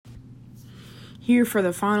here for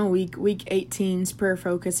the final week 18's prayer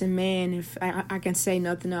focus. And man, if I can say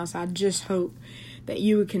nothing else, I just hope that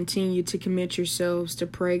you would continue to commit yourselves to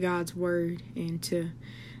pray God's word and to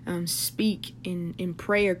speak and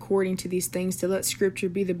pray according to these things, to let Scripture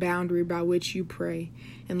be the boundary by which you pray,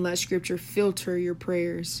 and let Scripture filter your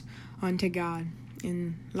prayers unto God.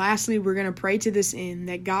 And lastly, we're going to pray to this end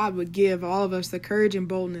that God would give all of us the courage and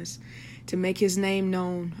boldness to make his name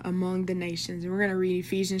known among the nations. And we're going to read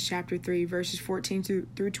Ephesians chapter 3, verses 14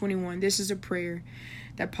 through 21. This is a prayer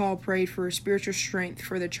that Paul prayed for spiritual strength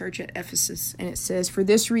for the church at Ephesus. And it says, "For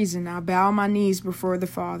this reason I bow my knees before the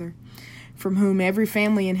Father, from whom every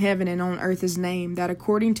family in heaven and on earth is named, that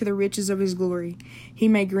according to the riches of his glory he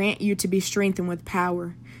may grant you to be strengthened with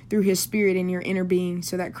power through his Spirit in your inner being,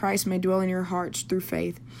 so that Christ may dwell in your hearts through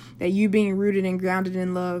faith, that you, being rooted and grounded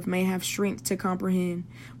in love, may have strength to comprehend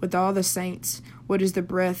with all the saints what is the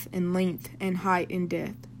breadth and length and height and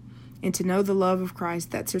depth, and to know the love of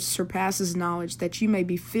Christ that surpasses knowledge, that you may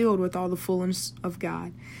be filled with all the fullness of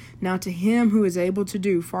God. Now to him who is able to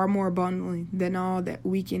do far more abundantly than all that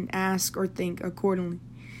we can ask or think, accordingly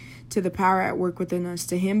to the power at work within us,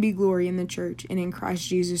 to him be glory in the church and in Christ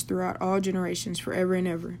Jesus throughout all generations, forever and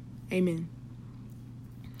ever. Amen."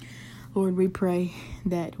 Lord, we pray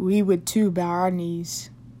that we would too bow our knees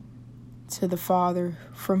to the Father,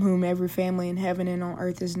 from whom every family in heaven and on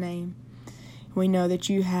earth is named. We know that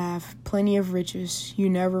you have plenty of riches. You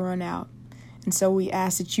never run out. And so we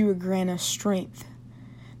ask that you would grant us strength,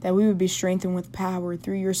 that we would be strengthened with power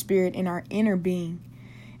through your Spirit in our inner being.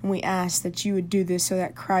 And we ask that you would do this so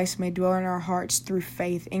that Christ may dwell in our hearts through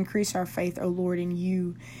faith. Increase our faith, O Lord, in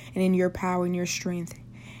you and in your power and your strength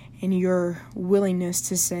and your willingness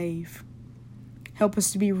to save. Help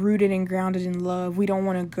us to be rooted and grounded in love. We don't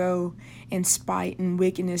want to go in spite and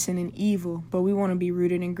wickedness and in evil, but we want to be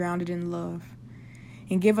rooted and grounded in love.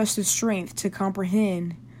 And give us the strength to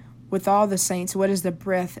comprehend with all the saints what is the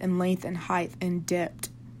breadth and length and height and depth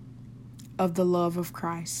of the love of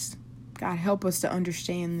Christ. God, help us to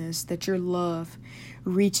understand this, that your love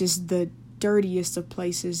reaches the dirtiest of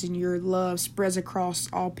places, and your love spreads across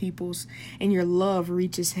all peoples, and your love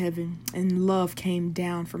reaches heaven, and love came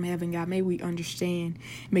down from heaven. God, may we understand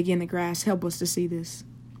and begin to grasp. Help us to see this.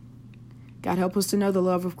 God, help us to know the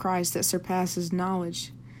love of Christ that surpasses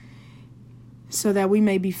knowledge, so that we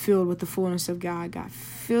may be filled with the fullness of God. God,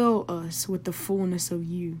 fill us with the fullness of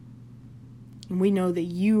you. And we know that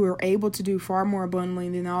you are able to do far more abundantly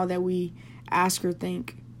than all that we ask or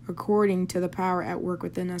think, according to the power at work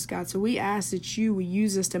within us, God. So we ask that you will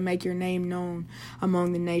use us to make your name known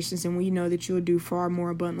among the nations, and we know that you will do far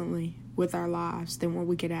more abundantly with our lives than what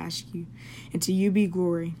we could ask you. And to you be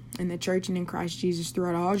glory in the church and in Christ Jesus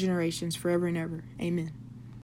throughout all generations, forever and ever. Amen.